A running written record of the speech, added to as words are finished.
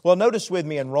Well, notice with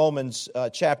me in Romans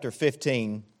chapter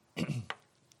 15,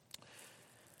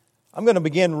 I'm going to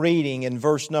begin reading in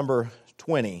verse number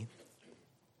 20.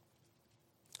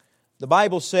 The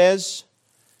Bible says,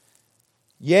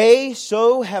 "Yea,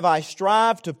 so have I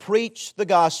strived to preach the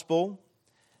gospel,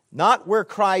 not where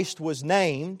Christ was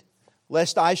named,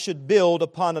 lest I should build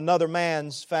upon another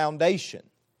man's foundation.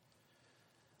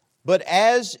 But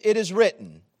as it is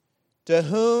written, to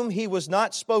whom He was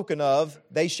not spoken of,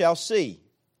 they shall see.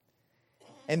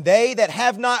 And they that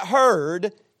have not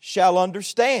heard shall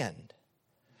understand.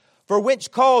 For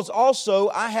which cause also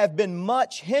I have been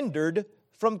much hindered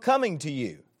from coming to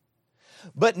you.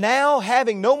 But now,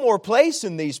 having no more place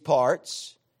in these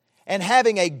parts, and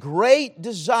having a great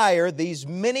desire these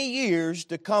many years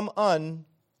to come unto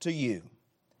you."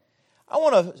 I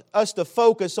want us to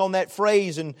focus on that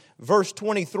phrase in verse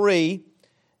 23,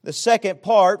 the second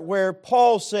part, where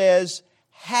Paul says,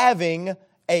 having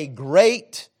a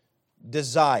great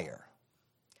desire.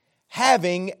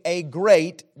 Having a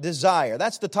great desire.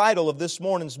 That's the title of this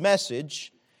morning's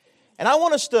message. And I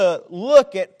want us to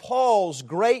look at Paul's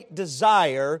great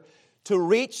desire to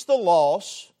reach the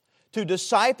lost, to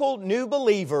disciple new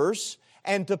believers,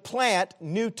 and to plant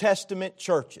New Testament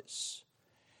churches.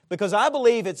 Because I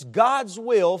believe it's God's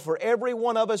will for every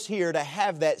one of us here to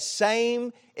have that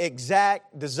same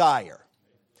exact desire,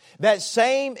 that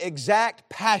same exact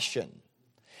passion,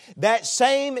 that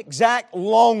same exact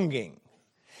longing,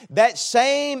 that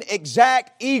same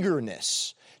exact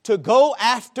eagerness to go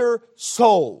after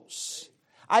souls.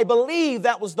 I believe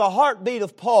that was the heartbeat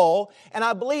of Paul, and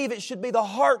I believe it should be the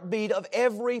heartbeat of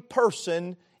every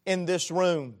person in this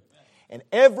room. And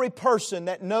every person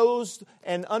that knows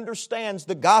and understands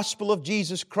the gospel of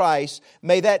Jesus Christ,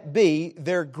 may that be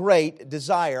their great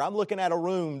desire. I'm looking at a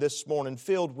room this morning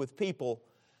filled with people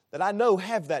that I know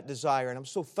have that desire, and I'm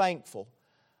so thankful.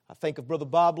 I think of Brother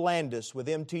Bob Landis with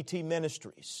MTT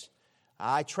Ministries.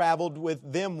 I traveled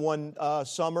with them one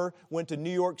summer, went to New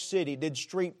York City, did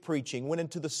street preaching, went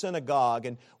into the synagogue,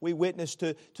 and we witnessed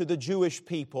to the Jewish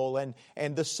people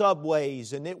and the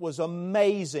subways, and it was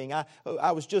amazing.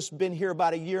 I was just been here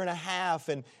about a year and a half,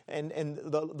 and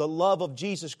the love of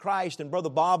Jesus Christ and Brother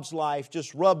Bob's life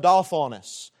just rubbed off on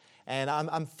us. And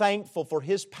I'm thankful for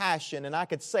his passion, and I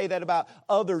could say that about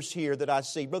others here that I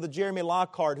see. Brother Jeremy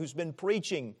Lockhart, who's been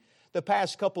preaching the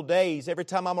past couple days, every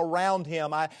time I'm around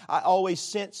him, I always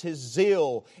sense his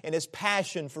zeal and his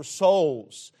passion for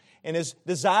souls and his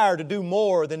desire to do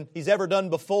more than he's ever done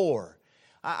before.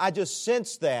 I just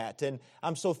sense that, and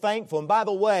I'm so thankful. And by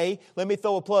the way, let me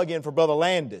throw a plug in for Brother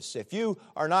Landis. If you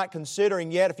are not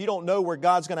considering yet, if you don't know where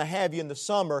God's going to have you in the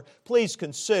summer, please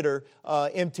consider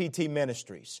MTT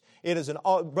Ministries. It is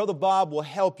Brother Bob will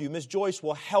help you. Miss Joyce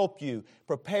will help you,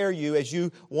 prepare you as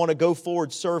you want to go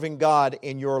forward serving God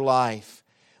in your life.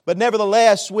 But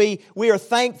nevertheless, we are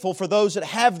thankful for those that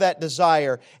have that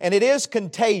desire, and it is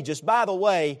contagious. By the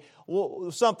way,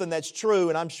 something that's true,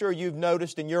 and I'm sure you've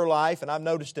noticed in your life, and I've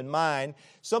noticed in mine,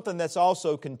 something that's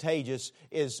also contagious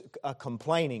is a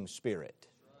complaining spirit.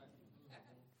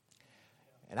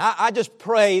 And I just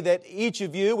pray that each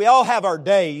of you, we all have our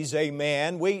days,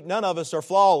 amen. None of us are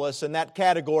flawless in that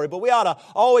category, but we ought to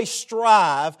always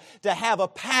strive to have a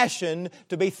passion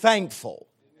to be thankful,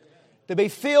 to be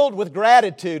filled with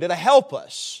gratitude. It'll help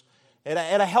us.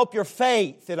 It'll help your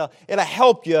faith. It'll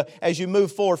help you as you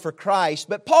move forward for Christ.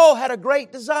 But Paul had a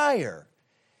great desire.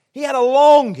 He had a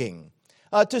longing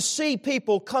to see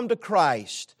people come to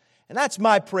Christ. And that's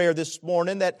my prayer this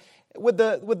morning, that with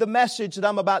the message that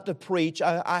I'm about to preach,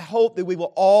 I hope that we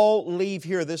will all leave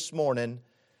here this morning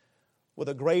with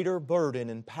a greater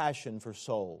burden and passion for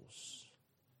souls.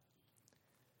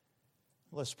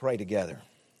 Let's pray together.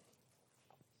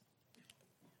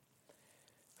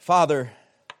 Father,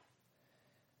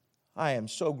 I am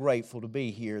so grateful to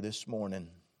be here this morning.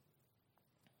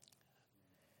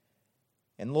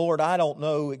 And Lord, I don't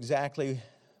know exactly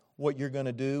what you're going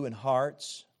to do in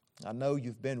hearts. I know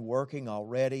you've been working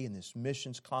already in this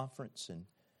missions conference, and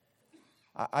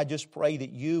I just pray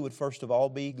that you would first of all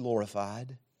be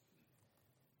glorified,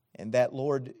 and that,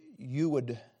 Lord, you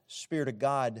would, Spirit of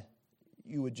God,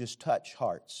 you would just touch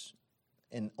hearts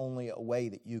in only a way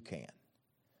that you can.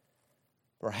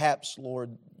 Perhaps,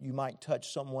 Lord, you might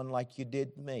touch someone like you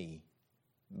did me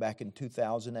back in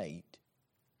 2008,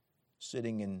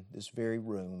 sitting in this very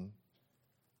room,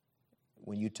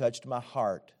 when you touched my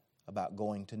heart about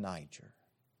going to Niger.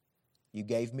 You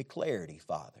gave me clarity,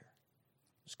 Father.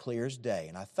 It's clear as day,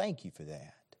 and I thank you for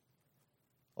that.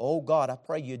 Oh God, I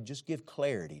pray you'd just give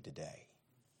clarity today.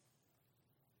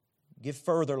 Give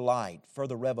further light,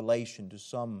 further revelation to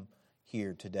some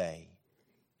here today.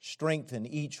 Strengthen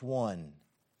each one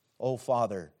Oh,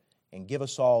 Father, and give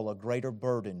us all a greater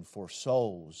burden for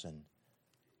souls. And,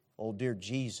 oh, dear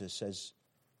Jesus, as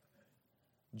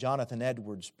Jonathan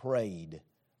Edwards prayed,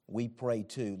 we pray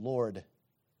too. Lord,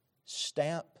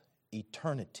 stamp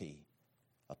eternity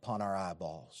upon our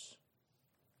eyeballs.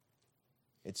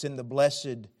 It's in the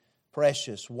blessed,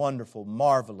 precious, wonderful,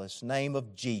 marvelous name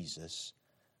of Jesus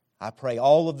I pray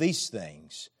all of these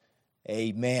things.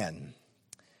 Amen.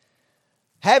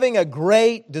 Having a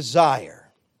great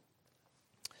desire.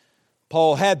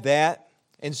 Paul had that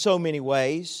in so many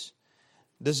ways.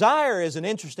 Desire is an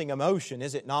interesting emotion,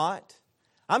 is it not?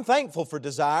 I'm thankful for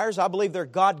desires. I believe they're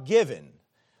God-given.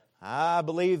 I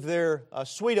believe they're a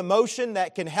sweet emotion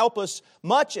that can help us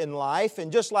much in life.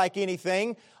 And just like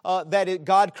anything that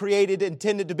God created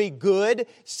intended to be good,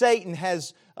 Satan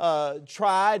has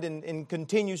tried and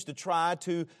continues to try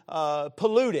to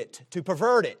pollute it, to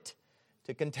pervert it,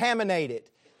 to contaminate it.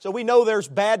 So we know there's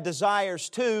bad desires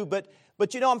too, but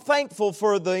you know, I'm thankful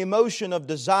for the emotion of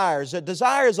desires. A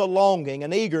desire is a longing,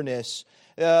 an eagerness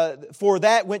for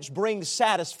that which brings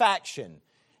satisfaction.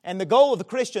 And the goal of the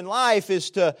Christian life is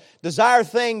to desire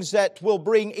things that will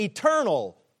bring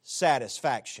eternal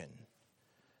satisfaction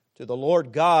to the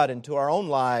Lord God and to our own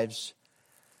lives.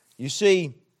 You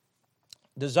see,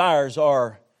 desires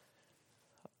are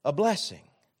a blessing.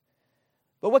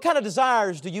 But what kind of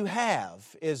desires do you have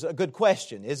is a good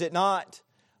question, is it not?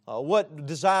 What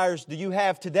desires do you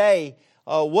have today?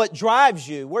 What drives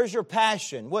you? Where's your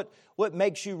passion? What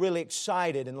makes you really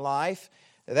excited in life?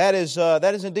 That is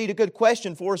indeed a good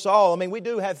question for us all. I mean, we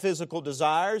do have physical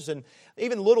desires and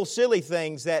even little silly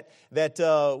things that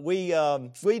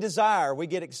we desire, we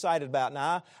get excited about.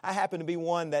 Now, I happen to be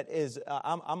one that is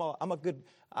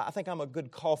I think I'm a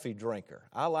good coffee drinker.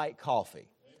 I like coffee.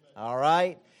 Amen. All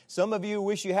right. Some of you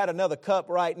wish you had another cup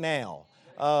right now.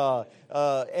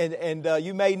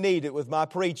 You may need it with my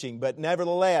preaching, but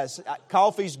nevertheless,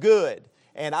 coffee's good.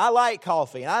 And I like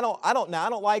coffee. And I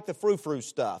don't like the frou-frou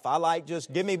stuff. I like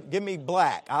just give me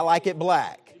black. I like it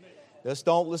black. Let's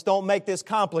don't make this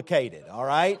complicated, all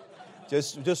right?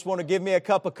 Just want to give me a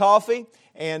cup of coffee.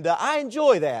 And I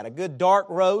enjoy that. A good dark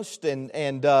roast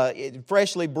and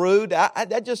freshly brewed.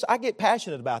 I get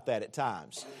passionate about that at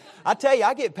times. I tell you,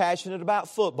 I get passionate about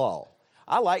football.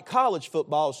 I like college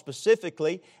football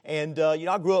specifically, and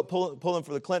I grew up pulling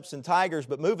for the Clemson Tigers,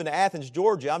 but moving to Athens,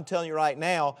 Georgia, I'm telling you right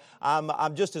now,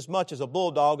 I'm just as much as a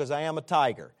Bulldog as I am a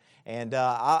Tiger. And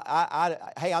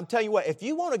hey, I'm telling you what, if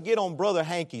you want to get on Brother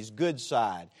Hankey's good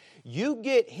side, you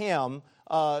get him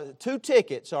 2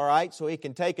 tickets, all right, so he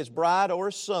can take his bride or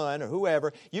his son or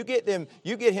whoever. You get him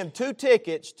 2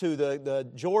 tickets to the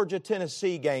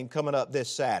Georgia-Tennessee game coming up this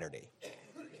Saturday.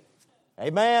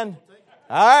 Amen.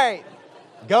 All right.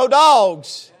 Go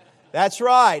Dogs. That's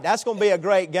right. That's going to be a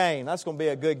great game. That's going to be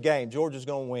a good game. Georgia's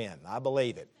going to win. I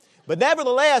believe it. But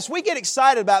nevertheless, we get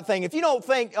excited about things. If you don't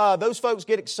think those folks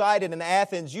get excited in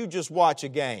Athens, you just watch a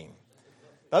game.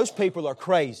 Those people are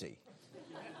crazy.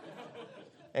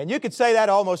 And you could say that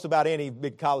almost about any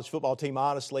big college football team,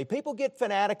 honestly. People get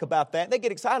fanatic about that. They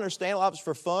get excited. I understand a lot of it's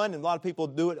for fun, and a lot of people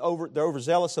do it they're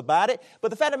overzealous about it.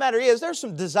 But the fact of the matter is, there's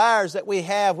some desires that we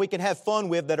can have fun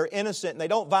with that are innocent and they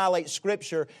don't violate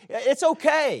Scripture. It's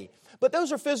okay. But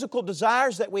those are physical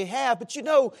desires that we have. But you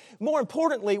know, more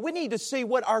importantly, we need to see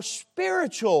what our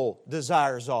spiritual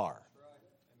desires are.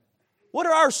 What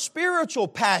are our spiritual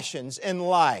passions in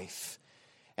life?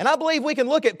 And I believe we can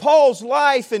look at Paul's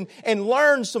life and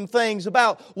learn some things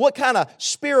about what kind of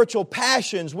spiritual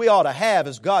passions we ought to have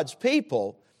as God's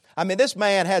people. I mean, this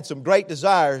man had some great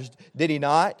desires, did he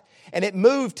not? And it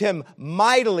moved him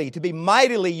mightily to be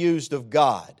mightily used of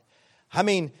God. I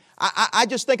mean, I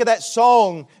just think of that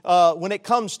song when it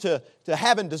comes to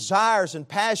having desires and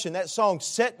passion. That song,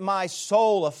 Set My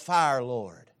Soul Afire,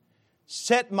 Lord.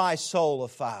 Set my soul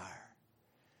afire.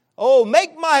 Oh,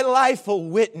 make my life a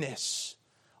witness.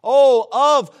 Oh,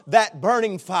 of that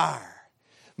burning fire.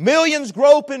 Millions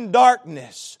grope in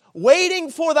darkness, waiting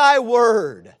for Thy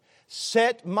word.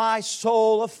 Set my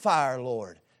soul afire,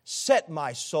 Lord. Set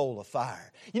my soul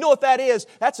afire. You know what that is?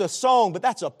 That's a song, but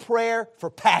that's a prayer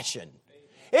for passion.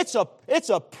 It's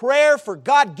a prayer for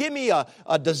God, give me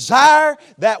a desire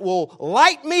that will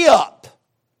light me up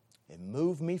and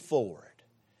move me forward.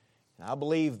 And I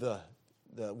believe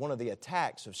one of the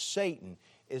attacks of Satan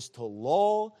is to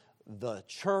lull the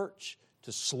church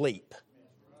to sleep.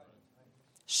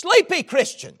 Sleepy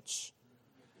Christians.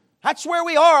 That's where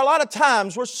we are a lot of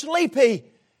times. We're sleepy.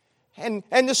 And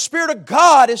the Spirit of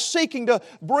God is seeking to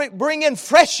bring in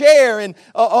fresh air and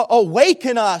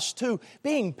awaken us to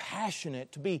being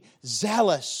passionate, to be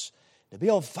zealous, to be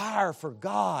on fire for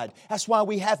God. That's why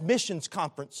we have missions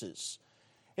conferences.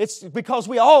 It's because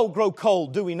we all grow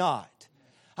cold, do we not?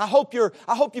 I hope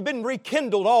you've been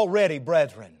rekindled already,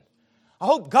 brethren. I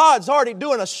hope God's already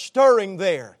doing a stirring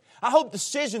there. I hope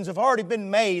decisions have already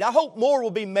been made. I hope more will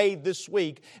be made this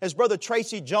week as Brother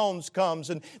Tracy Jones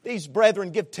comes and these brethren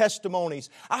give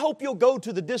testimonies. I hope you'll go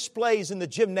to the displays in the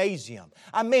gymnasium.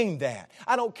 I mean that.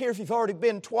 I don't care if you've already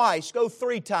been twice. Go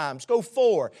 3 times. Go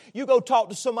 4. You go talk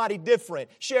to somebody different.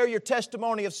 Share your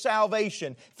testimony of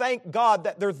salvation. Thank God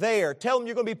that they're there. Tell them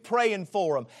you're going to be praying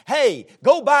for them. Hey,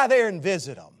 go by there and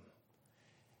visit them.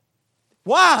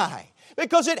 Why?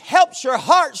 Because it helps your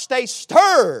heart stay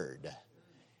stirred.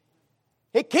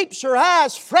 It keeps your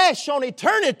eyes fresh on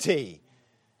eternity.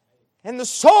 And the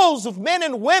souls of men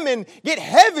and women get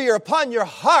heavier upon your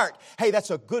heart. Hey,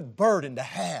 that's a good burden to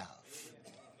have.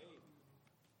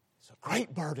 It's a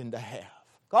great burden to have.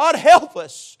 God help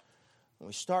us when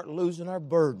we start losing our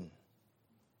burden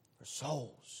for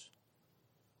souls,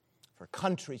 for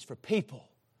countries, for people.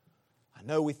 I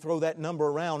know we throw that number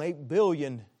around, 8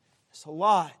 billion. It's a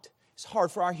lot. It's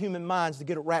hard for our human minds to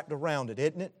get it wrapped around it,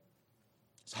 isn't it?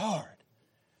 It's hard.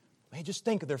 Man, just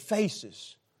think of their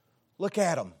faces. Look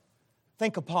at them.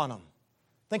 Think upon them.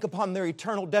 Think upon their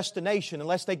eternal destination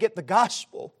unless they get the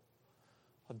gospel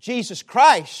of Jesus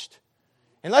Christ.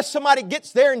 Unless somebody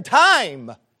gets there in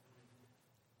time.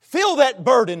 Feel that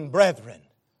burden, brethren.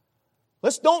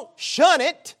 Let's don't shun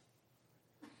it.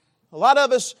 A lot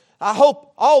of us, I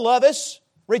hope all of us,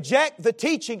 reject the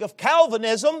teaching of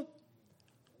Calvinism.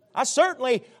 I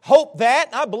certainly hope that.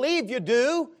 I believe you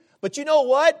do. But you know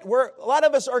what? A lot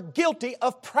of us are guilty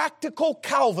of practical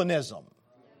Calvinism.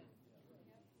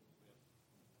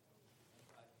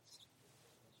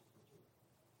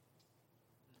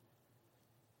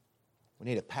 We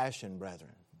need a passion,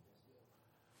 brethren.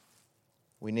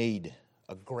 We need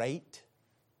a great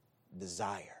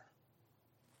desire.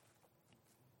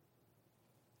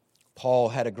 Paul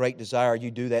had a great desire.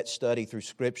 You do that study through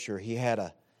Scripture. He had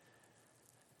a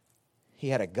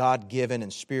God-given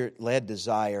and Spirit-led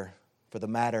desire for the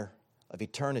matter of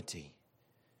eternity.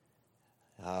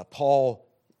 Paul,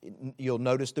 you'll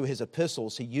notice through his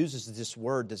epistles, he uses this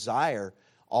word desire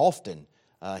often.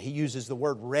 He uses the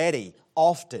word ready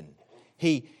often.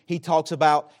 He talks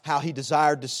about how he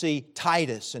desired to see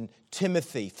Titus and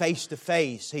Timothy face to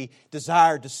face. He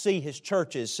desired to see his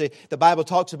churches. See, the Bible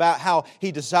talks about how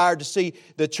he desired to see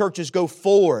the churches go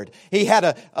forward. He had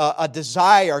a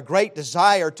desire, a great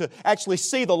desire to actually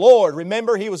see the Lord.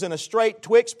 Remember, he was in a strait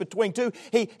twixt between two.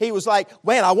 He was like,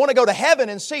 man, I want to go to heaven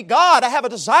and see God. I have a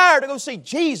desire to go see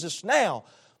Jesus now.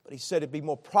 But he said it'd be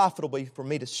more profitable for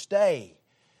me to stay.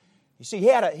 You see,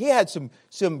 he had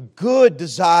some good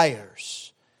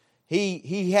desires.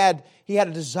 He had a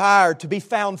desire to be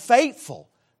found faithful.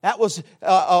 That was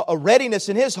a readiness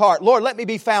in his heart. Lord, let me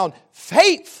be found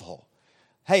faithful.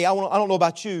 Hey, I don't know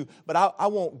about you, but I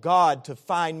want God to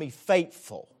find me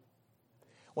faithful.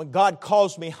 When God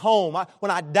calls me home, when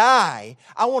I die,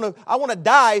 I want to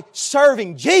die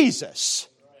serving Jesus.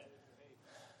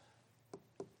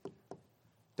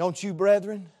 Don't you,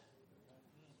 brethren?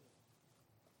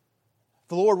 If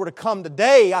the Lord were to come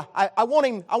today, I want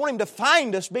Him to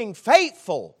find us being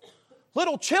faithful.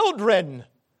 Little children,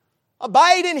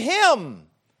 abide in Him,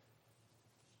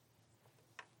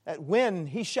 that when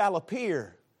He shall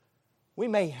appear, we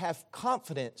may have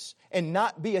confidence and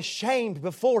not be ashamed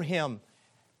before Him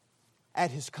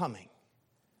at His coming.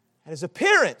 At His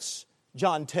appearance,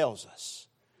 John tells us.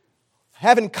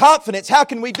 Having confidence, how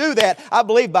can we do that? I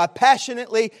believe by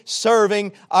passionately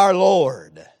serving our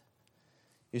Lord.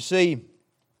 You see,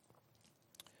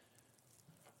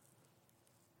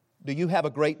 do you have a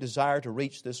great desire to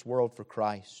reach this world for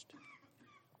Christ?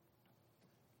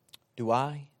 Do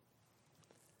I?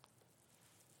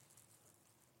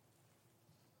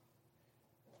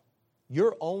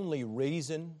 Your only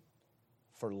reason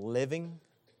for living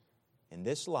in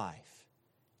this life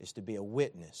is to be a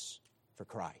witness for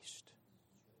Christ.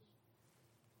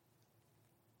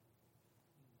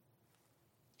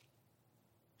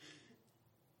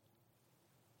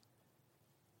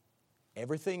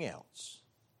 Everything else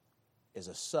is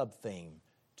a sub-theme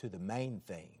to the main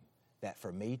thing, that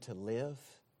for me to live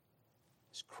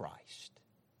is Christ.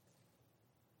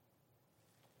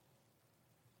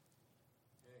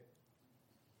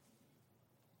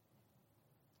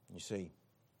 You see,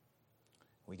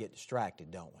 we get distracted,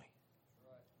 don't we?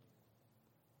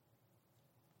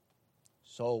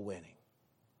 Soul winning,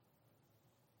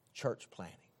 church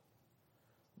planting,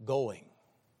 going,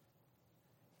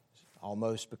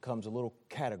 almost becomes a little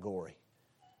category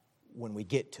when we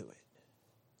get to it.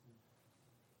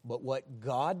 But what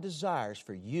God desires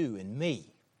for you and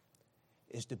me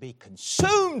is to be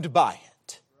consumed by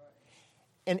it.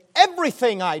 in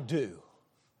everything I do.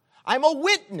 I'm a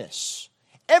witness.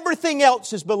 Everything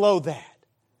else is below that.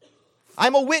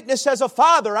 I'm a witness as a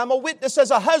father. I'm a witness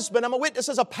as a husband. I'm a witness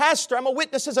as a pastor. I'm a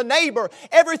witness as a neighbor.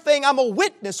 Everything I'm a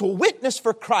witness. A witness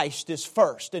for Christ is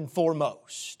first and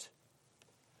foremost.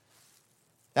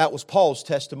 That was Paul's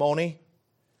testimony.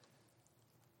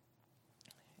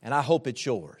 And I hope it's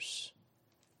yours.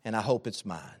 And I hope it's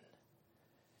mine.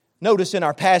 Notice in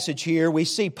our passage here, we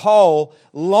see Paul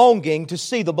longing to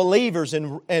see the believers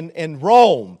in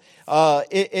Rome.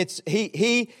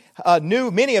 He knew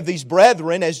many of these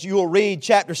brethren, as you will read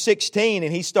chapter 16,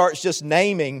 and he starts just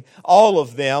naming all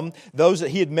of them, those that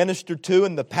he had ministered to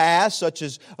in the past, such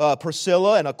as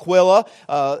Priscilla and Aquila,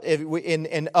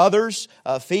 and others,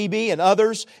 Phoebe and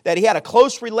others, that he had a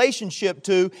close relationship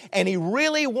to, and he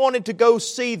really wanted to go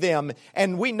see them.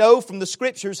 And we know from the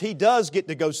Scriptures he does get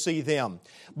to go see them.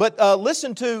 But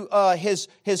listen to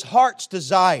his heart's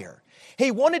desire.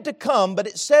 He wanted to come, but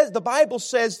the Bible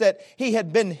says that he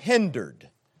had been hindered.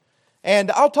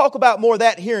 And I'll talk about more of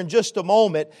that here in just a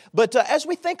moment. But as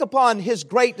we think upon his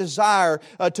great desire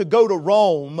to go to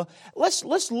Rome,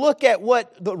 let's look at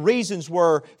what the reasons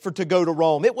were to go to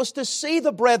Rome. It was to see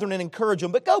the brethren and encourage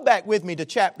them. But go back with me to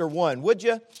chapter 1, would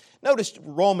you? Notice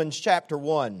Romans chapter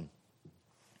 1.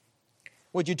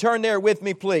 Would you turn there with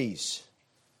me, please?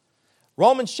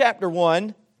 Romans chapter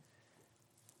 1.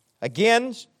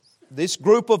 Again, this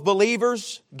group of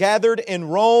believers gathered in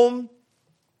Rome.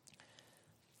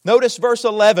 Notice verse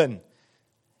 11.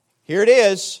 Here it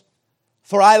is.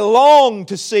 For I long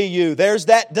to see you. There's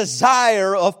that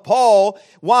desire of Paul.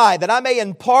 Why? That I may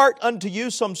impart unto you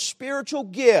some spiritual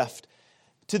gift.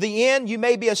 To the end you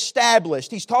may be established.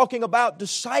 He's talking about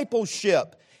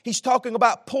discipleship. He's talking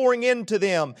about pouring into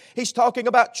them. He's talking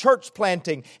about church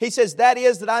planting. He says, that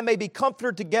is, that I may be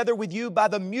comforted together with you by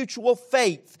the mutual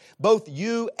faith, both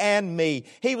you and me.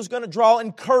 He was going to draw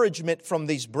encouragement from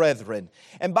these brethren.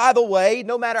 And by the way,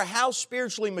 no matter how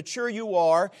spiritually mature you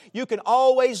are, you can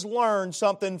always learn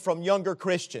something from younger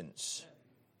Christians.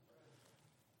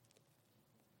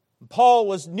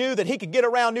 Paul knew that he could get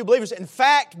around new believers. In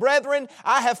fact, brethren,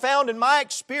 I have found in my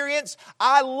experience,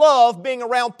 I love being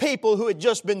around people who had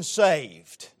just been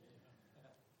saved.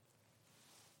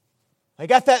 They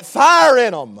got that fire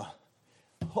in them.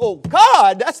 Oh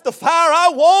God, that's the fire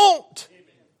I want.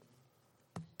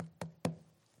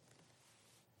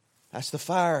 That's the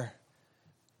fire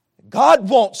God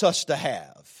wants us to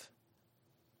have.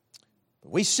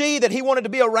 We see that he wanted to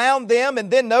be around them, and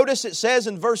then notice it says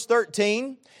in verse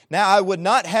 13, now I would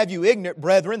not have you ignorant,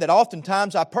 brethren, that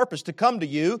oftentimes I purposed to come to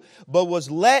you, but was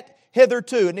let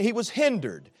hitherto, and he was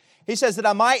hindered. He says that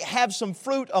I might have some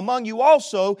fruit among you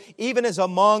also, even as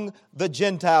among the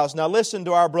Gentiles. Now listen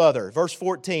to our brother, verse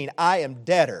 14, I am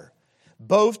debtor,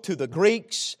 both to the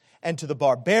Greeks and to the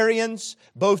barbarians,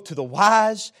 both to the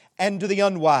wise and to the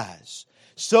unwise.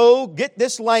 So get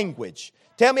this language.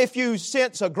 Tell me if you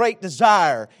sense a great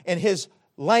desire in his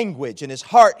language, in his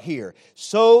heart here.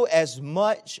 So as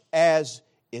much as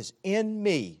is in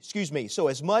me, so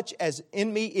as much as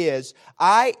in me is,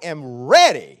 I am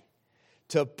ready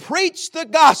to preach the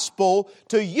gospel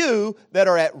to you that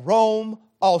are at Rome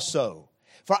also.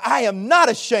 For I am not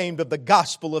ashamed of the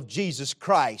gospel of Jesus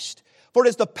Christ. For it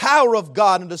is the power of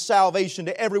God unto salvation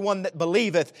to everyone that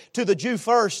believeth, to the Jew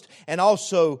first, and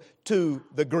also to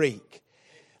the Greek.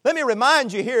 Let me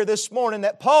remind you here this morning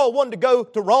that Paul wanted to go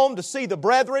to Rome to see the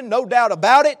brethren, no doubt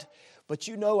about it. But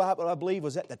you know what I believe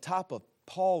was at the top of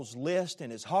Paul's list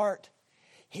in his heart?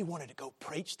 He wanted to go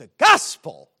preach the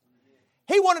gospel.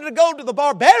 He wanted to go to the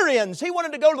barbarians. He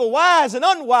wanted to go to the wise and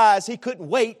unwise. He couldn't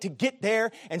wait to get there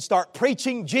and start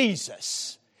preaching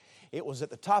Jesus. It was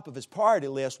at the top of his priority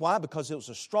list. Why? Because it was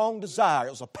a strong desire.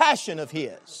 It was a passion of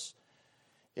his.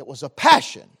 It was a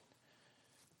passion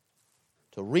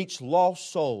to reach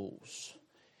lost souls.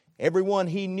 Everyone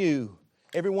he knew,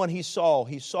 everyone he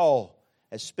saw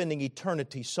as spending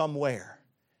eternity somewhere.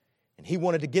 And he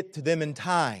wanted to get to them in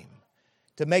time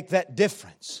to make that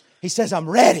difference. He says, I'm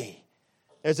ready.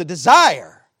 There's a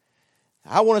desire.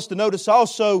 I want us to notice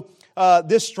also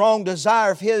this strong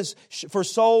desire of his for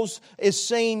souls is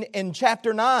seen in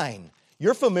chapter 9.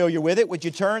 You're familiar with it. Would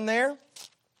you turn there?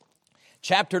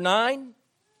 Chapter 9.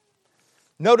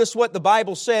 Notice what the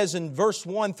Bible says in verse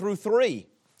 1 through 3.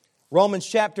 Romans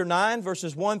chapter 9,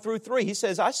 verses 1 through 3. He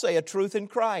says, I say a truth in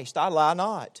Christ, I lie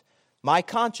not. My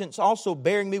conscience also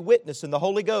bearing me witness in the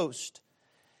Holy Ghost,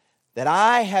 that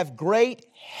I have great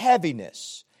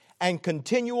heaviness and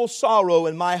continual sorrow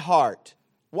in my heart.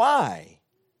 Why?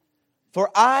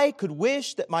 For I could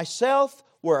wish that myself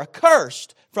were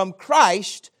accursed from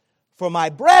Christ for my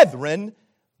brethren,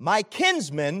 my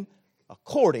kinsmen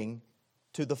according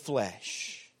to the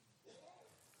flesh.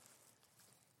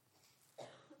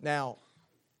 Now,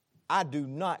 I do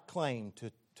not claim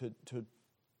to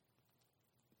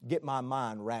get my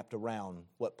mind wrapped around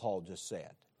what Paul just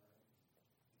said.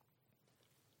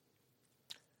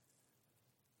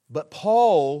 But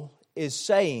Paul is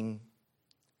saying,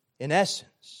 in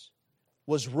essence,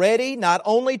 was ready not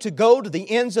only to go to the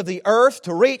ends of the earth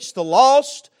to reach the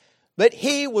lost, but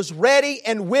he was ready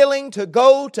and willing to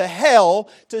go to hell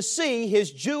to see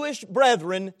his Jewish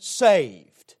brethren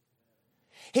saved.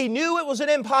 He knew it was an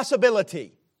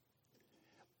impossibility.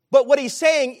 But what he's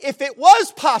saying, if it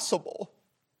was possible,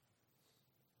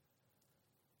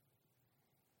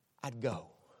 I'd go.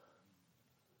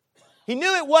 He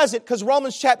knew it wasn't because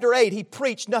Romans chapter 8, he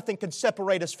preached nothing can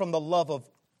separate us from the love of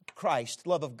Christ,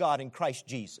 love of God in Christ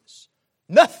Jesus.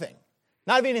 Nothing.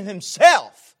 Not even in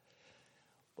himself.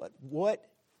 But what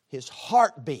his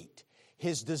heartbeat,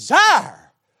 his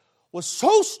desire was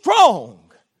so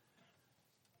strong.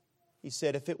 He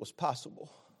said, if it was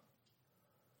possible,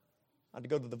 I'd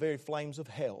go to the very flames of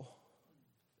hell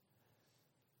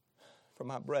for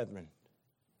my brethren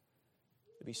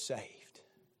to be saved.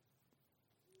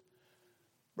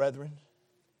 Brethren,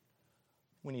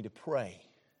 we need to pray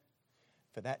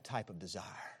for that type of desire.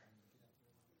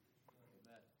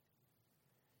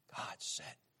 God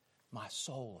set my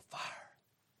soul afire.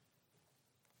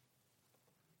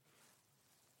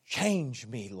 Change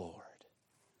me, Lord.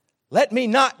 Let me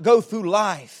not go through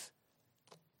life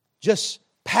just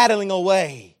paddling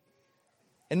away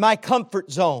in my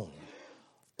comfort zone.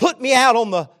 Put me out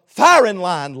on the firing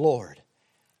line, Lord.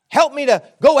 Help me to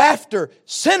go after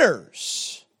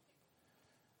sinners.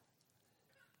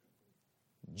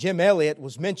 Jim Elliot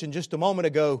was mentioned just a moment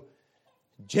ago.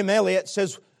 Jim Elliot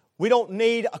says, we don't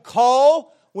need a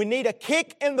call, we need a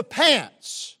kick in the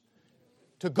pants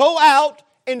to go out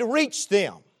and to reach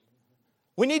them.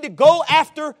 We need to go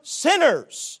after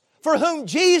sinners for whom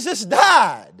Jesus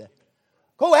died.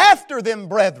 Go after them,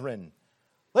 brethren.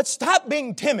 Let's stop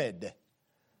being timid.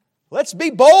 Let's be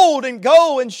bold and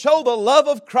go and show the love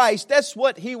of Christ. That's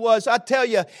what he was. I tell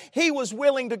you, he was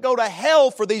willing to go to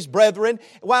hell for these brethren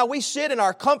while we sit in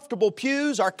our comfortable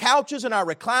pews, our couches, and our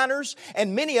recliners,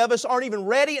 and many of us aren't even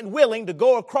ready and willing to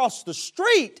go across the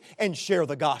street and share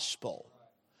the gospel.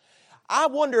 I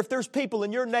wonder if there's people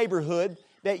in your neighborhood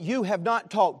that you have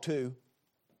not talked to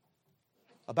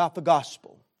about the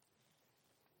gospel.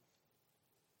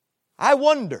 I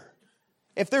wonder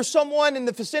if there's someone in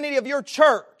the vicinity of your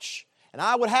church, and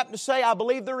I would happen to say I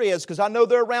believe there is because I know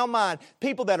they're around mine,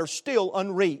 people that are still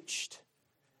unreached.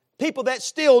 People that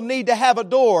still need to have a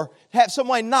door, have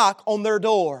someone knock on their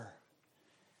door.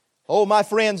 Oh, my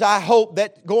friends, I hope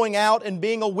that going out and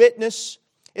being a witness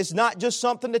is not just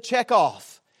something to check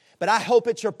off, but I hope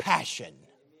it's your passion.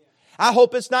 I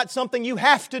hope it's not something you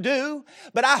have to do,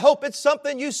 but I hope it's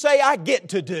something you say, I get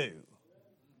to do.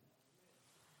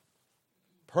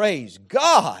 Praise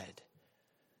God.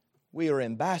 We are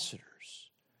ambassadors.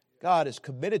 God has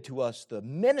committed to us the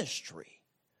ministry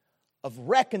of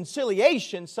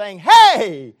reconciliation, saying,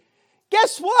 hey,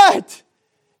 guess what?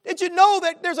 Did you know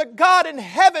that there's a God in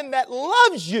heaven that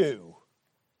loves you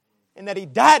and that He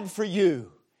died for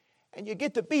you? And you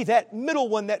get to be that middle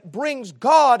one that brings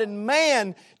God and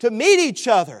man to meet each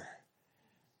other.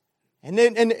 And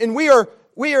we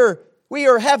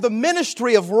have the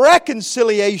ministry of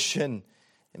reconciliation.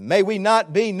 And may we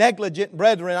not be negligent,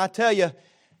 brethren. I tell you,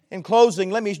 in closing,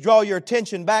 let me draw your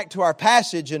attention back to our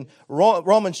passage in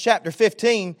Romans chapter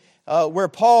 15, where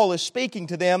Paul is speaking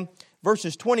to them,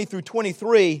 verses 20 through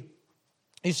 23.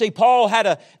 You see, Paul had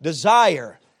a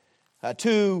desire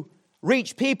to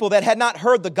reach people that had not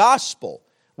heard the gospel.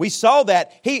 We saw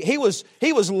that. He was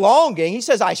longing. He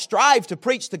says, I strive to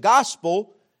preach the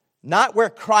gospel, not where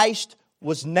Christ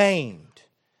was named.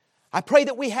 I pray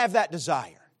that we have that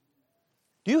desire.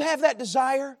 Do you have that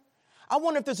desire? I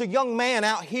wonder if there's a young man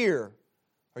out here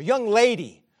or a young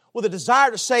lady with a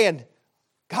desire to say,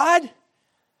 God,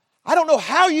 I don't know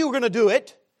how you're going to do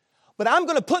it, but I'm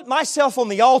going to put myself on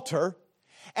the altar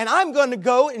and I'm going to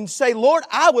go and say, Lord,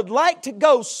 I would like to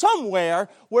go somewhere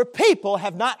where people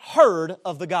have not heard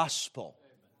of the gospel.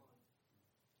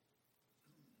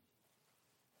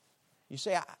 You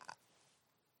say,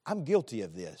 I'm guilty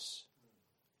of this.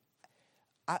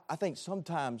 I think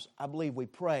sometimes I believe we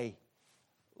pray,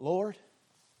 Lord,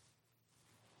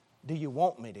 do you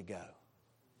want me to go?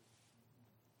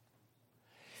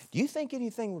 Do you think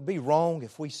anything would be wrong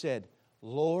if we said,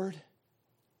 Lord,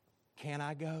 can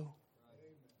I go?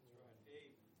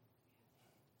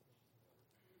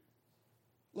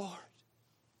 Lord.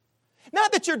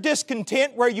 Not that you're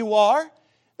discontent where you are.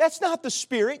 That's not the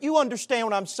Spirit. You understand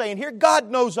what I'm saying here.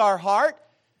 God knows our heart.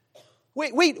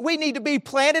 We need to be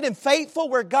planted and faithful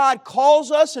where God calls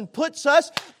us and puts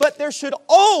us, but there should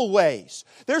always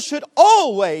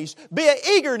be an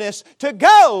eagerness to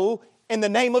go in the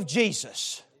name of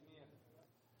Jesus.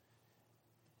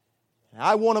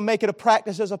 I want to make it a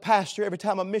practice as a pastor every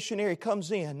time a missionary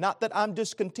comes in. Not that I'm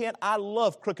discontent. I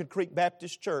love Crooked Creek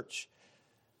Baptist Church.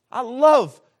 I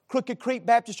love Crooked Creek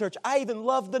Baptist Church. I even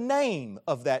love the name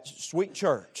of that sweet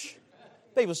church.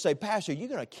 People say, Pastor, you're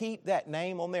going to keep that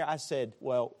name on there? I said,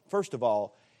 well, first of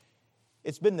all,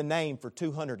 it's been the name for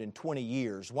 220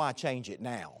 years. Why change it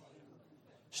now?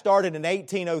 Started in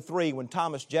 1803 when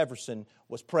Thomas Jefferson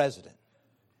was president.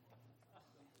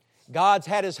 God's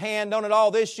had His hand on it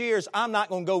all this years. I'm not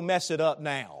going to go mess it up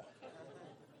now.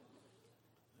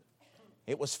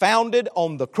 It was founded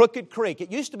on the Crooked Creek.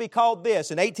 It used to be called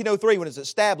this. In 1803 when it was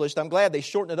established, I'm glad they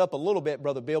shortened it up a little bit,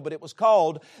 Brother Bill, but it was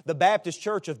called the Baptist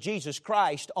Church of Jesus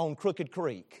Christ on Crooked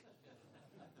Creek.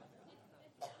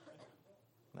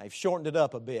 They've shortened it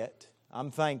up a bit.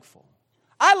 I'm thankful.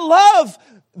 I love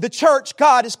the church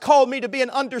God has called me to be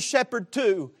an under-shepherd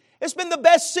to. It's been the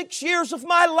best 6 years of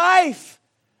my life.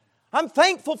 I'm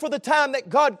thankful for the time that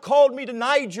God called me to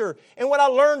Niger and what I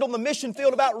learned on the mission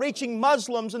field about reaching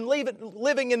Muslims and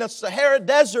living in a Sahara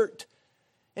desert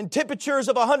and temperatures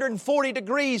of 140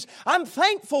 degrees. I'm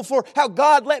thankful for how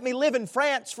God let me live in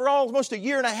France for almost a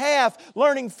year and a half,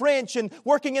 learning French and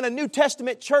working in a New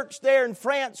Testament church there in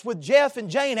France with Jeff and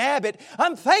Jane Abbott.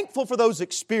 I'm thankful for those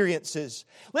experiences.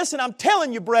 Listen, I'm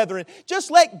telling you, brethren,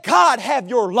 just let God have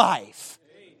your life.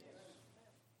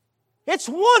 It's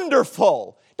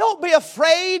wonderful. Don't be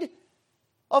afraid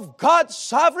of God's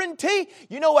sovereignty.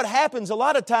 You know what happens? A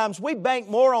lot of times we bank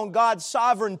more on God's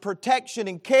sovereign protection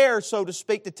and care, so to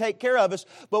speak, to take care of us,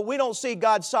 but we don't see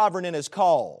God sovereign in His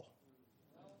call.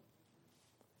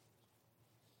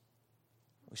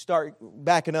 We start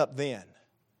backing up then.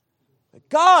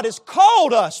 God has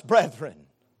called us, brethren.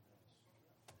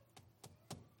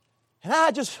 And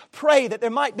I just pray that there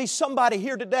might be somebody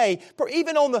here today,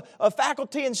 even on the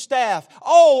faculty and staff,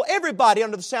 everybody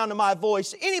under the sound of my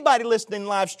voice, anybody listening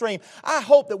live stream, I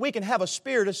hope that we can have a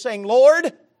spirit of saying,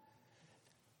 Lord,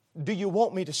 do you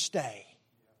want me to stay?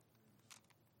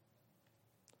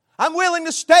 I'm willing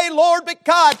to stay, Lord, but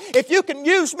God, if you can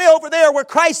use me over there where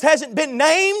Christ hasn't been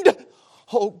named,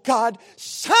 oh God,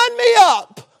 sign me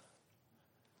up.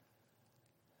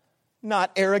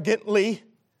 Not arrogantly,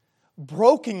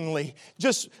 brokenly,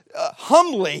 just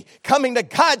humbly coming to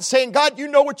God saying, God, you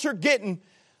know what you're getting.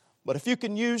 But if you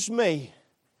can use me,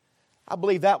 I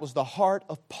believe that was the heart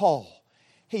of Paul.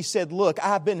 He said, look,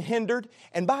 I've been hindered.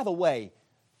 And by the way,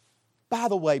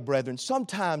 brethren,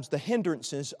 sometimes the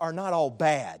hindrances are not all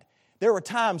bad. There were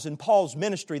times in Paul's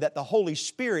ministry that the Holy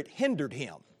Spirit hindered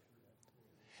him.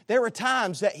 There were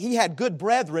times that he had good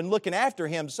brethren looking after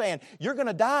him saying, you're going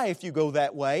to die if you go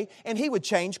that way. And he would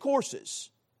change courses.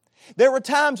 There were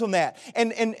times on that,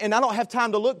 and I don't have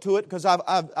time to look to it because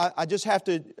I just have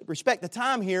to respect the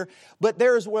time here, but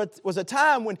there was a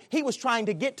time when he was trying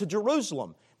to get to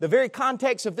Jerusalem. The very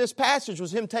context of this passage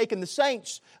was him taking the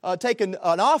saints, taking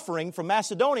an offering from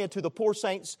Macedonia to the poor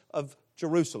saints of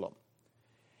Jerusalem.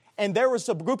 And there was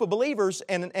a group of believers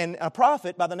and a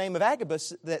prophet by the name of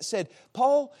Agabus that said,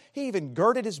 Paul, he even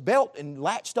girded his belt and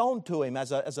latched on to him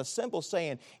as a symbol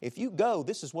saying, if you go,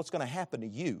 this is what's going to happen to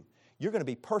you. You're going to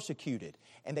be persecuted.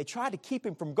 And they tried to keep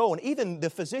him from going. Even the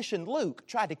physician Luke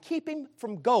tried to keep him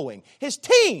from going. His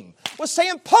team was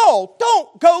saying, Paul,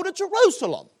 don't go to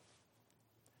Jerusalem.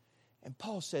 And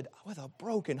Paul said, with a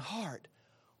broken heart,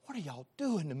 what are y'all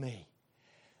doing to me?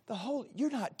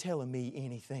 You're not telling me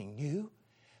anything new.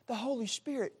 The Holy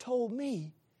Spirit told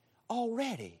me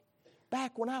already.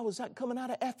 Back when I was coming out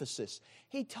of Ephesus,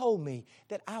 He told me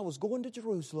that I was going to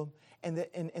Jerusalem and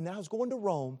that I was going to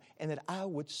Rome and that I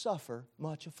would suffer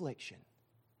much affliction.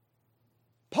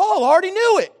 Paul already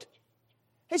knew it.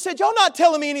 He said, y'all not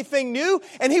telling me anything new.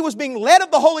 And he was being led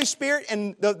of the Holy Spirit.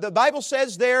 And the Bible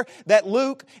says there that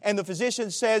Luke and the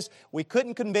physician says we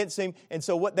couldn't convince him. And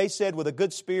so what they said, with a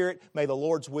good spirit, may the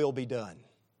Lord's will be done.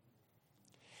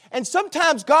 And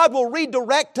sometimes God will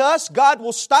redirect us, God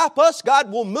will stop us,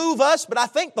 God will move us. But I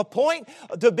think the point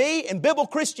to be in biblical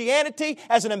Christianity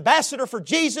as an ambassador for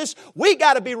Jesus, we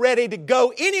got to be ready to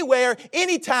go anywhere,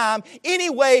 anytime, any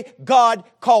way God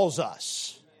calls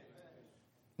us.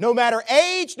 No matter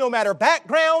age, no matter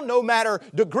background, no matter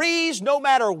degrees, no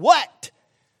matter what.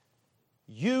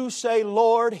 You say,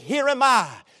 Lord, here am I.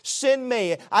 Send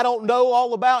me. I don't know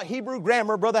all about Hebrew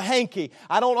grammar, Brother Hankey.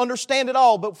 I don't understand it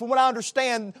all. But from what I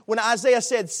understand, when Isaiah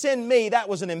said, send me, that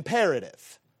was an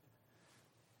imperative.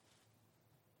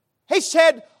 He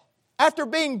said, after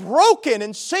being broken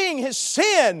and seeing his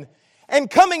sin and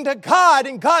coming to God,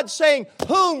 and God saying,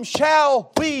 whom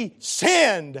shall we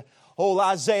send? Old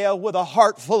Isaiah, with a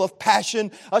heart full of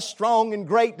passion, a strong and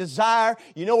great desire,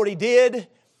 you know what he did?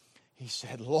 He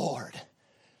said, Lord,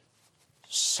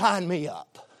 sign me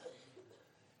up.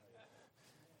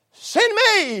 Send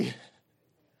me.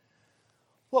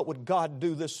 What would God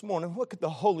do this morning? What could the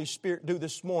Holy Spirit do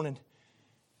this morning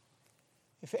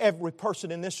if every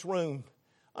person in this room,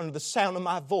 under the sound of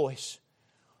my voice,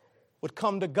 would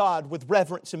come to God with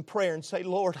reverence and prayer and say,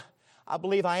 Lord, I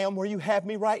believe I am where you have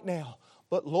me right now,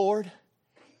 but Lord,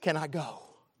 can I go?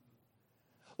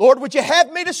 Lord, would you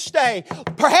have me to stay?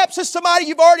 Perhaps as somebody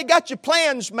you've already got your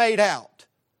plans made out.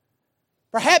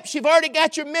 Perhaps you've already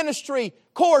got your ministry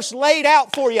course laid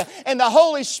out for you, and the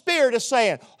Holy Spirit is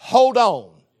saying, hold on,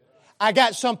 I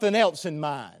got something else in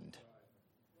mind.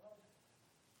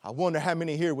 I wonder how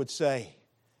many here would say,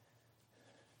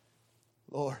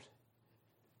 Lord,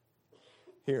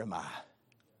 here am I.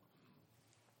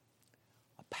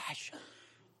 A passion,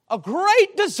 a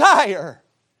great desire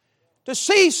to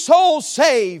see souls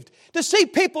saved, to see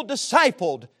people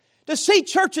discipled, to see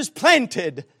churches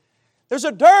planted. There's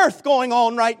a dearth going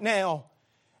on right now.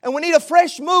 And we need a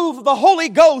fresh move of the Holy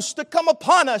Ghost to come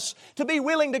upon us, to be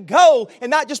willing to go, and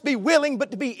not just be willing,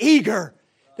 but to be eager,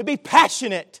 to be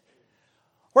passionate.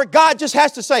 Where God just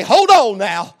has to say, hold on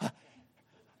now.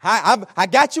 I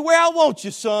got you where I want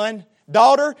you, son.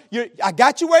 Daughter, I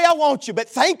got you where I want you, but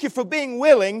thank you for being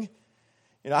willing.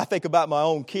 You know, I think about my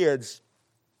own kids.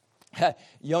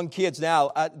 Young kids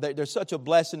now, they're such a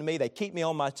blessing to me. They keep me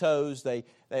on my toes.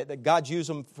 God used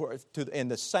them in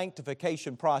the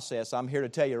sanctification process, I'm here to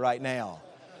tell you right now.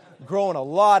 Growing a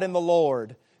lot in the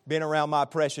Lord, being around my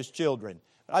precious children.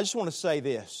 I just want to say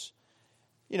this.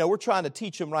 You know, we're trying to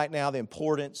teach them right now the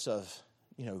importance of,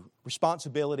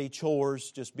 responsibility,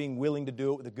 chores, just being willing to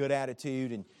do it with a good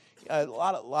attitude. And a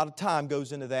lot of time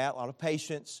goes into that, a lot of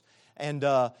patience. And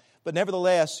but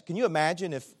nevertheless, can you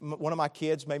imagine if one of my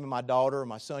kids, maybe my daughter or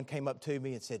my son, came up to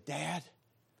me and said, Dad,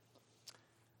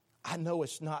 I know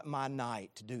it's not my night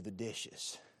to do the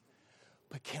dishes,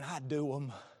 but can I do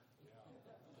them?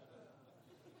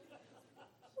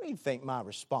 What do you think my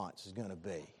response is going to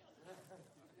be?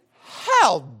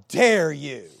 How dare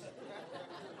you?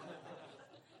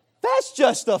 That's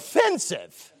just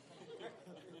offensive.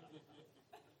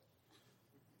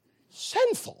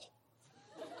 Sinful.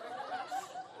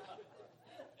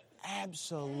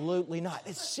 Absolutely not.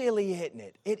 It's silly, isn't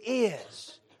it? It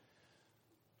is.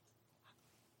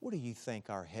 What do you think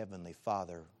our Heavenly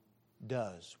Father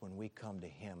does when we come to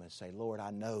Him and say, Lord,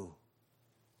 I know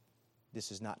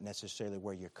this is not necessarily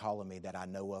where you're calling me that I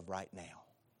know of right now.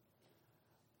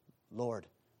 Lord,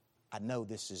 I know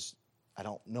I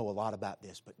don't know a lot about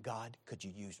this, but God, could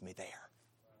you use me there?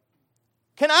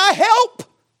 Can I help?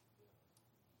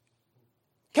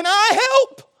 Can I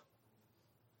help?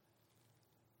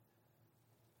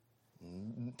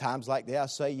 Times like that, I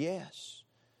say yes.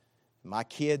 My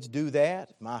kids do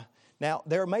that. Now,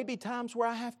 there may be times where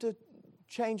I have to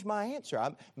change my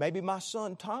answer. Maybe my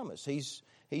son Thomas, he's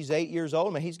 8 years old.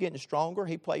 I mean, he's getting stronger.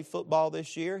 He played football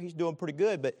this year. He's doing pretty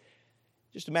good, but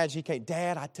just imagine he can't.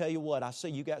 Dad, I tell you what, I see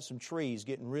you got some trees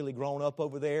getting really grown up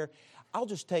over there. I'll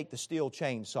just take the steel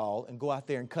chainsaw and go out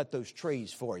there and cut those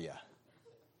trees for you.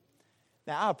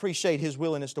 Now, I appreciate his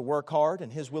willingness to work hard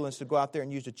and his willingness to go out there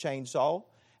and use a chainsaw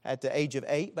at the age of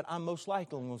 8, but I'm most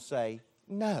likely going to say,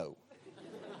 no.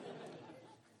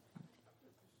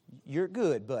 You're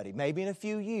good, buddy. Maybe in a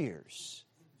few years.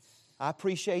 I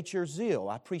appreciate your zeal.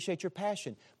 I appreciate your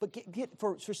passion. But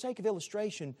for sake of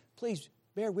illustration, please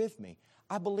bear with me.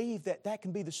 I believe that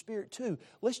can be the Spirit too.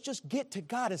 Let's just get to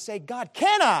God and say, God,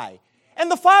 can I? And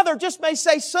the Father just may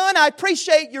say, son, I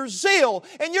appreciate your zeal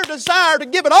and your desire to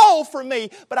give it all for me,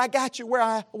 but I got you where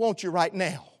I want you right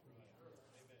now.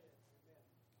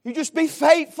 You just be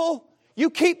faithful. You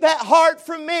keep that heart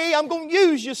from me. I'm going to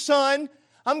use you, son.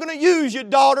 I'm going to use you,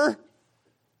 daughter.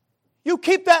 You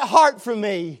keep that heart from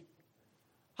me.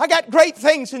 I got great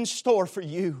things in store for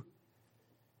you.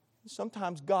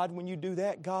 Sometimes God, when you do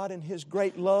that, God in His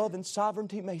great love and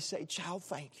sovereignty may say, child,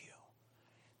 thank you.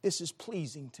 This is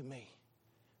pleasing to me.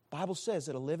 The Bible says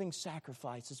that a living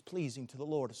sacrifice is pleasing to the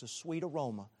Lord. It's a sweet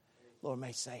aroma. The Lord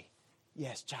may say,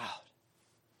 yes, child,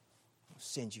 I'll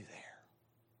send you there.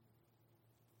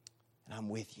 And I'm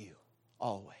with you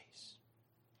always.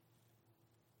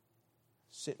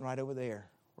 Sitting right over there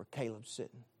where Caleb's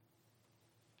sitting.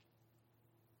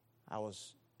 I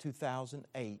was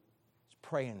 2008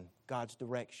 praying God's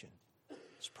direction. I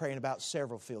was praying about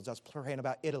several fields. I was praying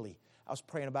about Italy. I was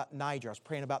praying about Niger. I was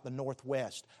praying about the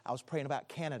Northwest. I was praying about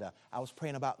Canada. I was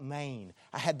praying about Maine.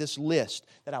 I had this list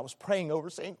that I was praying over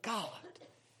saying, God,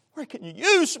 where can you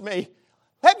use me?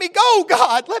 Let me go,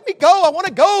 God. Let me go. I want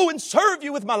to go and serve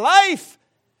you with my life.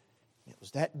 It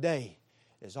was that day.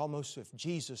 It was almost as if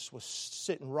Jesus was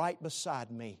sitting right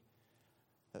beside me.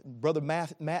 Brother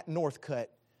Matt Northcutt,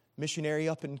 missionary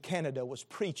up in Canada, was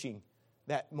preaching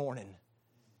that morning.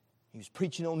 He was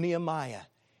preaching on Nehemiah.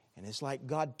 And it's like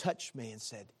God touched me and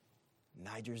said,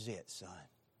 Niger's it, son.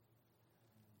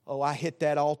 Oh, I hit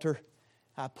that altar.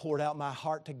 I poured out my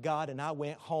heart to God and I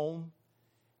went home.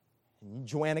 And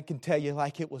Joanna can tell you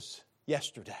like it was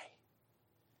yesterday.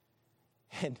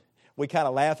 And we kind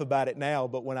of laugh about it now,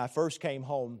 but when I first came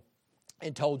home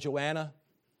and told Joanna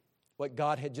what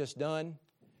God had just done,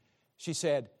 she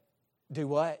said, do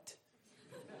what?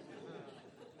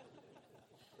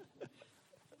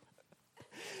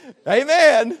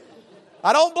 Amen.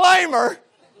 I don't blame her.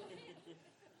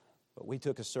 But we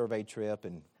took a survey trip,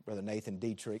 and Brother Nathan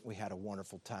Dietrich, we had a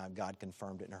wonderful time. God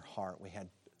confirmed it in her heart. We had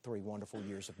 3 wonderful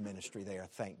years of ministry there.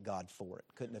 Thank God for it.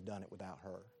 Couldn't have done it without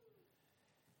her.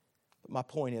 But my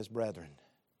point is, brethren,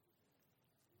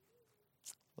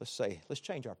 let's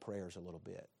change our prayers a little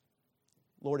bit.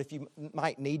 Lord, if you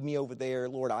might need me over there,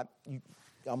 Lord,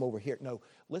 I'm over here. No,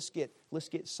 let's get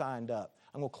signed up.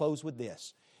 I'm going to close with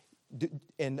this.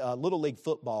 In Little League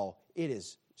football, it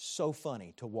is so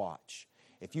funny to watch.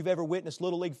 If you've ever witnessed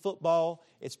Little League football,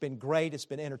 it's been great. It's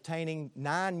been entertaining.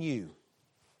 9U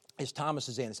is Thomas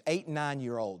is in. It's 8 and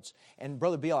 9-year-olds. And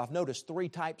Brother Bill, I've noticed 3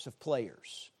 types of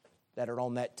players that are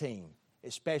on that team,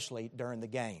 especially during the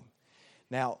game.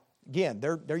 Now, again,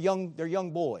 they're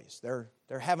young boys. They're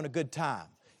having a good time.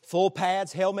 Full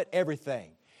pads, helmet,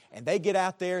 everything. And they get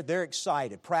out there, they're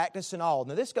excited, practice and all.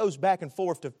 Now, this goes back and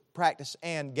forth to practice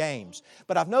and games.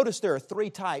 But I've noticed there are 3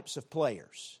 types of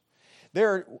players.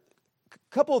 There are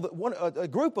a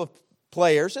group of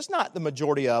players, it's not the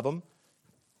majority of them,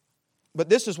 but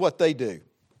this is what they do.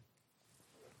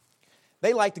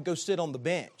 They like to go sit on the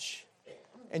bench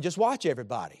and just watch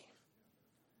everybody.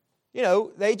 You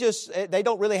know, they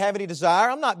don't really have any desire.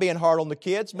 I'm not being hard on the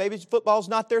kids. Maybe football's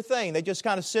not their thing. They just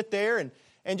kind of sit there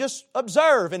and just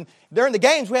observe. And during the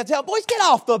games, we have to tell them, boys, get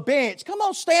off the bench. Come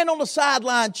on, stand on the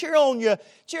sideline. Cheer on your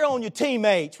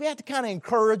teammates. We have to kind of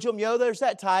encourage them. You know, there's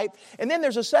that type. And then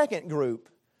there's a second group.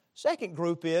 Second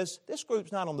group is, this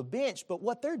group's not on the bench, but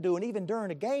what they're doing, even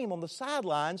during a game on the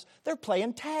sidelines, they're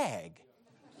playing tag.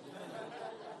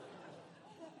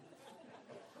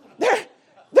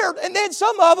 And then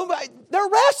some of them, they're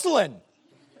wrestling.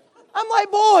 I'm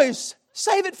like, boys,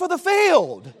 save it for the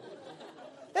field.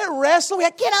 They're wrestling. We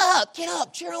have, get up,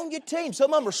 cheer on your team.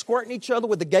 Some of them are squirting each other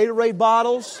with the Gatorade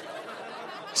bottles.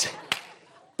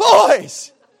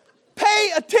 Boys,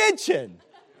 pay attention.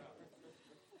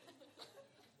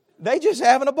 They just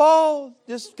having a ball,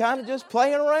 just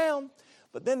playing around.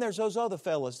 But then there's those other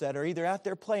fellas that are either out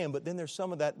there playing, but then there's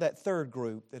some of that third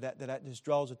group that just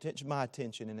draws my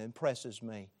attention and impresses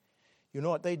me. You know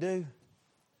what they do?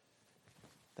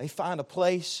 They find a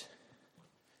place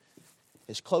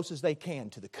as close as they can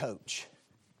to the coach.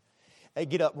 They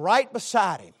get up right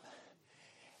beside him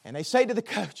and they say to the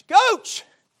coach, Coach,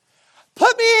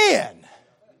 put me in.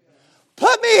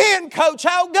 Put me in, Coach,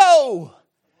 I'll go.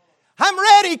 I'm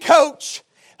ready, Coach.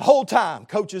 The whole time,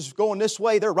 Coach is going this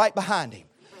way, they're right behind him.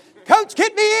 Coach,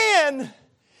 get me in.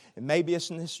 And maybe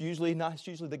it's usually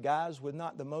the guys with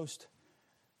not the most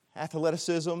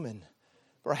athleticism and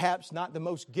perhaps not the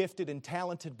most gifted and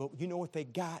talented, but you know what they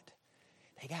got?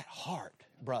 They got heart,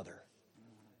 brother.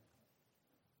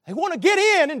 They want to get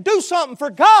in and do something for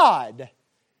God.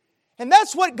 And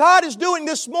that's what God is doing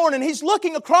this morning. He's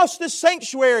looking across this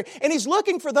sanctuary and He's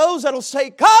looking for those that will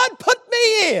say, God, put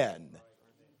me in.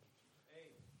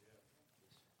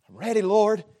 I'm ready,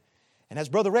 Lord. And as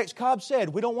Brother Rex Cobb said,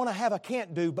 we don't want to have a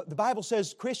can't do, but the Bible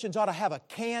says Christians ought to have a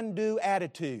can do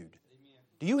attitude.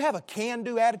 Do you have a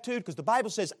can-do attitude? Because the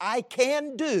Bible says, I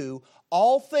can do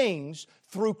all things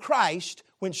through Christ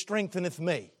when strengtheneth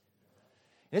me.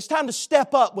 And it's time to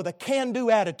step up with a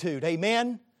can-do attitude.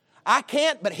 Amen? I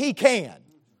can't, but He can.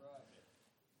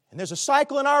 And there's a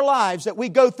cycle in our lives that we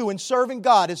go through in serving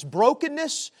God. It's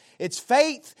brokenness, it's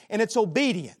faith, and it's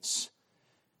obedience.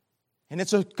 And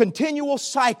it's a continual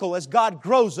cycle as God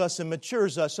grows us and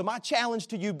matures us. So my challenge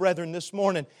to you, brethren, this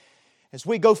morning, as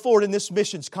we go forward in this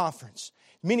missions conference,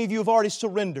 many of you have already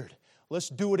surrendered. Let's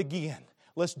do it again.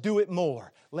 Let's do it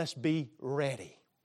more. Let's be ready.